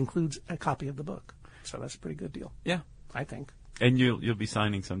ticket includes a copy of the book. So that's a pretty good deal. Yeah. I think. And you'll be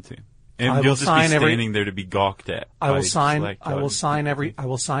signing some too. And you'll just be standing there to be gawked at. I will sign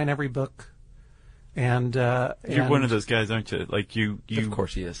every book. And you're one of those guys, aren't you? Like you Of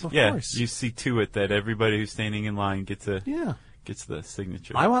course he is. Of yeah, course. you see to it that everybody who's standing in line gets the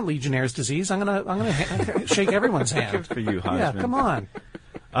signature. I want Legionnaire's disease. I'm gonna shake everyone's hand. Good for you, Hodgman. Yeah, come on.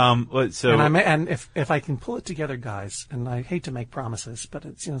 And if I can pull it together, guys, and I hate to make promises, but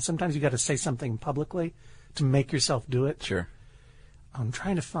it's sometimes you got to say something publicly to make yourself do it. Sure. I'm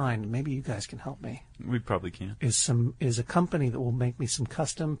trying to find, maybe you guys can help me, We probably can. is a company that will make me some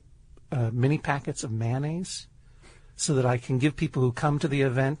custom mini packets of mayonnaise so that I can give people who come to the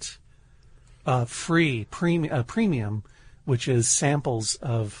event free premium, which is samples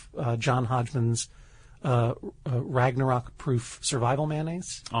of John Hodgman's Ragnarok-proof survival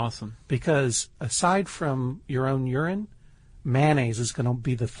mayonnaise. Awesome. Because aside from your own urine, mayonnaise is going to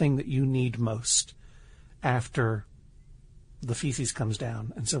be the thing that you need most after the feces comes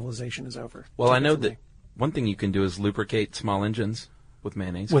down and civilization is over. Well, I know that one thing you can do is lubricate small engines with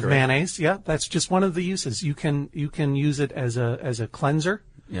mayonnaise. With correct? mayonnaise, yeah, that's just one of the uses. You can use it as a cleanser,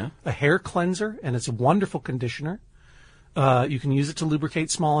 Yeah. a hair cleanser, and it's a wonderful conditioner. You can use it to lubricate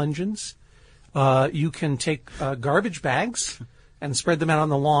small engines. You can take garbage bags and spread them out on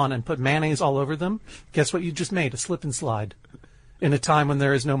the lawn and put mayonnaise all over them. Guess what you just made? A slip and slide in a time when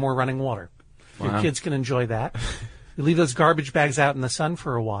there is no more running water. Wow. Your kids can enjoy that. You leave those garbage bags out in the sun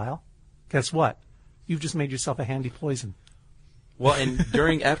for a while. Guess what? You've just made yourself a handy poison. Well, and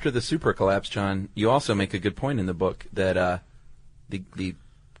after the super collapse, John, you also make a good point in the book that the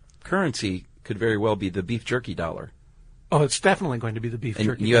currency could very well be the beef jerky dollar. Oh, it's definitely going to be the beef And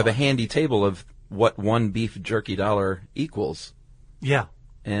jerky. you have a dollar. handy table of what one beef jerky dollar equals. Yeah.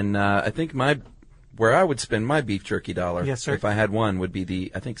 And I think where I would spend my beef jerky dollar, Yes, sir. if I had one, would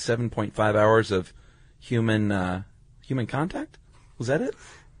be I think 7.5 hours of human contact. Was that it?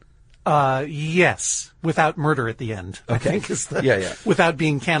 Yes, without murder at the end. I think is the, Yeah. without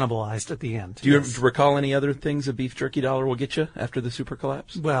being cannibalized at the end. Do you Yes. recall any other things a beef jerky dollar will get you after the super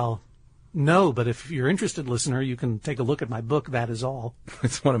collapse? Well, no, but if you're interested, listener, you can take a look at my book. That is all.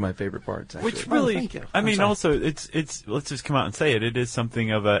 It's one of my favorite parts, actually. Which really, thank you. I I'm mean, sorry. also, it's, let's just come out and say it. It is something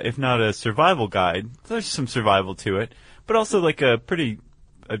of a, if not a survival guide, there's some survival to it, but also like a pretty,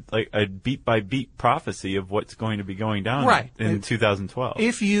 like a beat by beat prophecy of what's going to be going down Right. in 2012.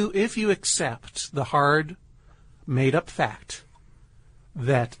 If you accept the hard, made-up fact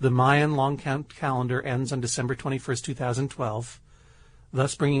that the Mayan long count calendar ends on December 21st, 2012,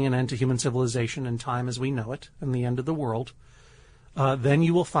 thus bringing an end to human civilization and time as we know it, and the end of the world, then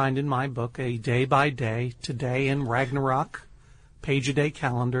you will find in my book a day-by-day, today in Ragnarok, page-a-day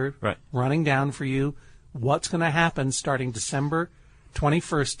calendar, Right. running down for you what's going to happen starting December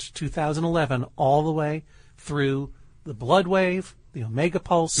 21st, 2011, all the way through the blood wave, the omega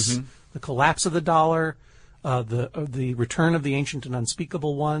pulse, the collapse of the dollar, the return of the ancient and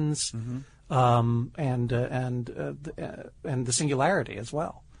unspeakable ones, and the singularity as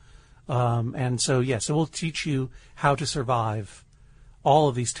well. And so, yes, it will teach you how to survive all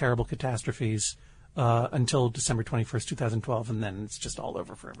of these terrible catastrophes until December 21st, 2012, and then it's just all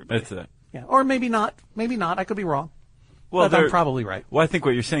over for everybody. That's it. Yeah, or maybe not. Maybe not. I could be wrong. Well, But I'm probably right. Well, I think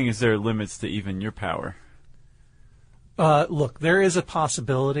what you're saying is there are limits to even your power. Look, there is a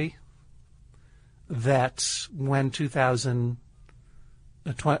possibility that when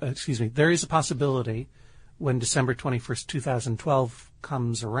there is a possibility when December 21st, 2012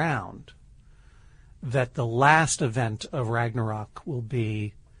 comes around that the last event of Ragnarok will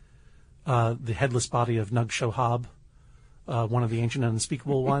be the headless body of Nug-Shohab, one of the ancient and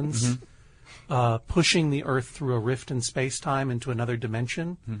unspeakable ones, pushing the Earth through a rift in space-time into another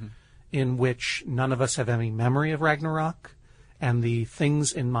dimension in which none of us have any memory of Ragnarok, and the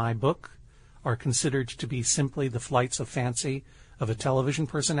things in my book are considered to be simply the flights of fancy of a television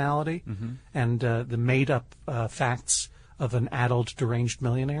personality and the made-up facts of an addled, deranged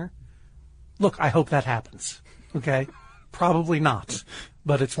millionaire. Look, I hope that happens, okay? Probably not,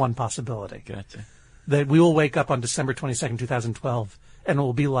 but it's one possibility. Gotcha. That we will wake up on December 22nd, 2012, and it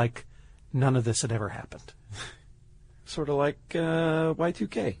will be like none of this had ever happened. Sort of like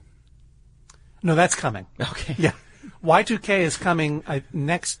Y2K. No, that's coming. Okay. Yeah. Y2K is coming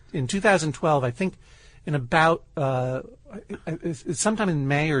next in 2012, I think, in about it's sometime in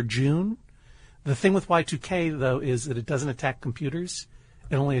May or June. The thing with Y2K, though, is that it doesn't attack computers.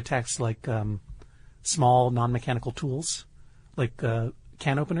 It only attacks, like, small, non-mechanical tools, like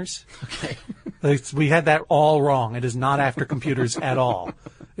can openers. Okay. We had that all wrong. It is not after computers at all.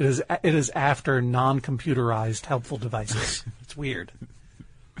 It is after non-computerized helpful devices. It's weird.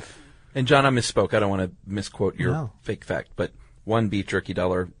 And John, I misspoke. I don't want to misquote your No. fake fact, but one beef jerky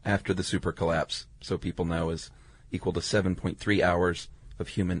dollar after the super collapse, so people know, is equal to 7.3 hours of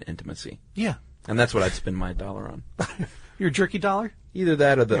human intimacy. Yeah. And that's what I'd spend my dollar on. Your jerky dollar? Either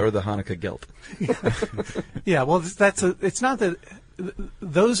that or the Hanukkah gelt. Yeah, well, it's not that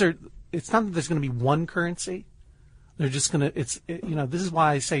there's going to be one currency. They're just going to, this is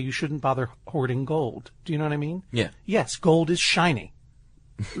why I say you shouldn't bother hoarding gold. Do you know what I mean? Yeah. Yes, gold is shiny.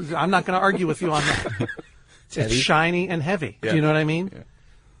 I'm not going to argue with you on that. It's heavy. shiny and heavy. Yeah. Do you know what I mean? Yeah.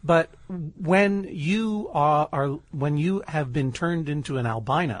 But when you when you have been turned into an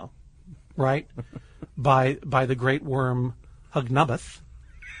albino, right, by the great worm Hugnubbeth,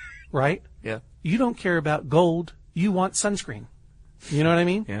 right? Yeah. You don't care about gold. You want sunscreen. You know what I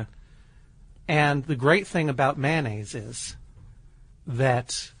mean? Yeah. And the great thing about mayonnaise is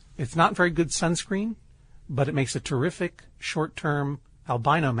that it's not very good sunscreen, but it makes a terrific short-term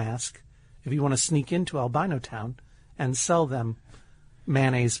albino mask if you want to sneak into Albino Town and sell them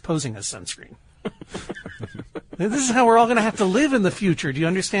mayonnaise posing as sunscreen. This is how we're all going to have to live in the future. Do you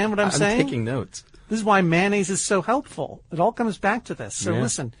understand what I'm saying? I'm taking notes. This is why mayonnaise is so helpful. It all comes back to this. So Yeah.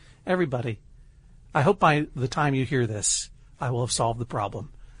 listen, everybody, I hope by the time you hear this, I will have solved the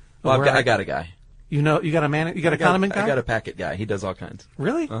problem. Well, Where I got a guy. You know, you got a condiment guy? I got a packet guy. He does all kinds.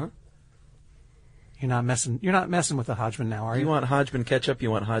 Really? Uh-huh. You're not messing with the Hodgman now, are you? You want Hodgman ketchup?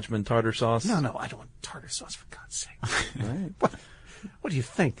 You want Hodgman tartar sauce? No, I don't want tartar sauce, for God's sake. Right. What do you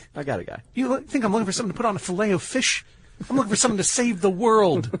think? I got a guy. Think I'm looking for something to put on a fillet of fish? I'm looking for something to save the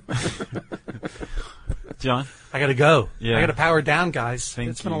world. John? I gotta go. Yeah. I gotta power down, guys. Thank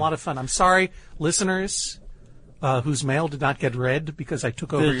It's been a you. lot of fun. I'm sorry, listeners, whose mail did not get read because I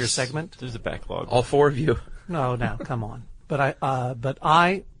took over your segment. There's a backlog. All four of you. No, come on. But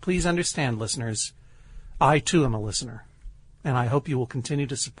I, please understand, listeners, I too am a listener, and I hope you will continue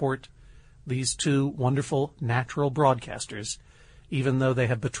to support these two wonderful natural broadcasters, even though they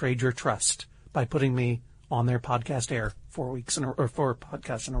have betrayed your trust by putting me on their podcast air 4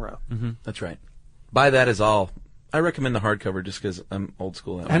 podcasts in a row. Mm-hmm. That's right. Buy that as all. I recommend the hardcover just because I'm old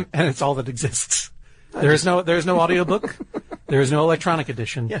school that way. And it's all that exists. There is no audiobook. There is no electronic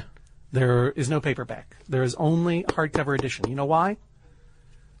edition. Yeah. There is no paperback. There is only hardcover edition. You know why?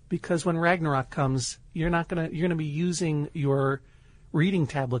 Because when Ragnarok comes, you're gonna be using your reading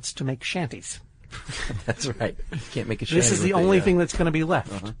tablets to make shanties. That's right. You can't make a shanty. This is the with only the, thing that's going to be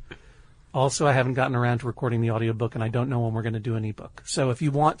left. Uh-huh. Also, I haven't gotten around to recording the audiobook, and I don't know when we're going to do an ebook. So if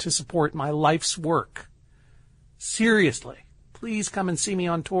you want to support my life's work, seriously, please come and see me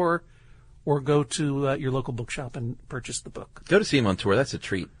on tour or go to your local bookshop and purchase the book. Go to see him on tour. That's a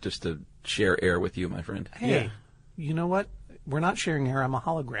treat just to share air with you, my friend. Hey, you know what? We're not sharing air. I'm a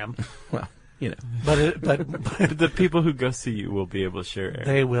hologram. Well, you know. But The people who go see you will be able to share air.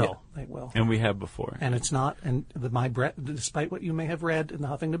 they will. They will. And we have before. And it's not, my breath, despite what you may have read in the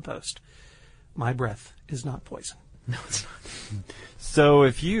Huffington Post, my breath is not poison. No, it's not. So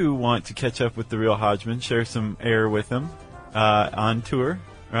if you want to catch up with the real Hodgman, share some air with him on tour,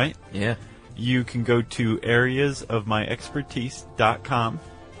 right? Yeah. You can go to areasofmyexpertise.com.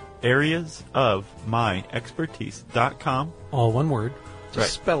 Areasofmyexpertise.com. All one word.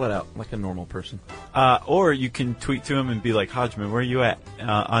 Just spell it out like a normal person. Or you can tweet to him and be like, Hodgman, where are you at?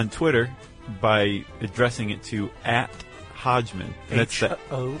 On Twitter by addressing it to @Hodgman. That's the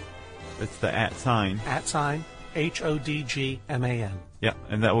 @ sign. @HODGMAN. Yeah,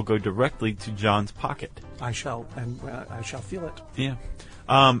 and that will go directly to John's pocket. I shall feel it. Yeah.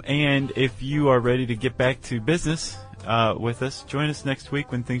 And if you are ready to get back to business with us, join us next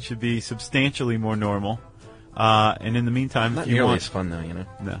week when things should be substantially more normal. And in the meantime, Not if you nearly want, as fun, though, you know.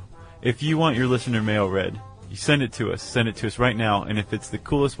 no, if you want your listener mail read, you send it to us. Send it to us right now. And if it's the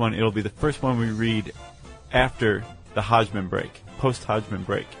coolest one, it'll be the first one we read after the Hodgman break, post Hodgman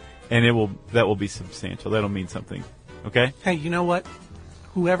break, and that will be substantial. That'll mean something. Okay. Hey, you know what?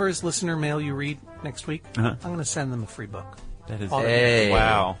 Whoever's listener mail you read next week, Uh-huh. I'm going to send them a free book. That is Hey.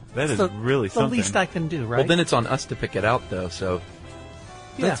 wow. That is really the something. least I can do, right? Well, then it's on us to pick it out, though, so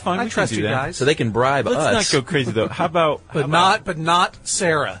That's fine. I We can trust do you that. guys. so they can bribe Let's us. not go crazy though. How about? but not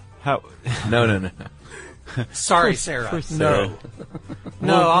Sarah. How? No. Sorry, Sarah. for Sarah. No,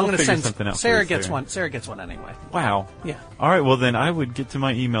 We'll I'm going to figure send something out for Sarah you, gets Sarah. one. Sarah gets one anyway. Wow. Yeah. All right. Well, then I would get to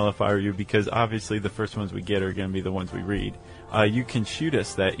my email if I were you, because obviously the first ones we get are going to be the ones we read. You can shoot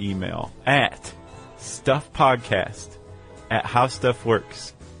us that email at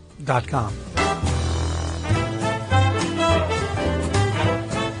stuffpodcast@howstuffworks.com.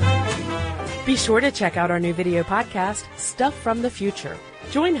 Be sure to check out our new video podcast, Stuff from the Future.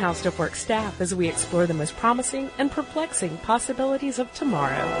 Join How Stuff Works staff as we explore the most promising and perplexing possibilities of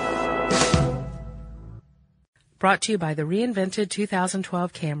tomorrow. Brought to you by the reinvented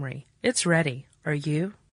 2012 Camry. It's ready. Are you?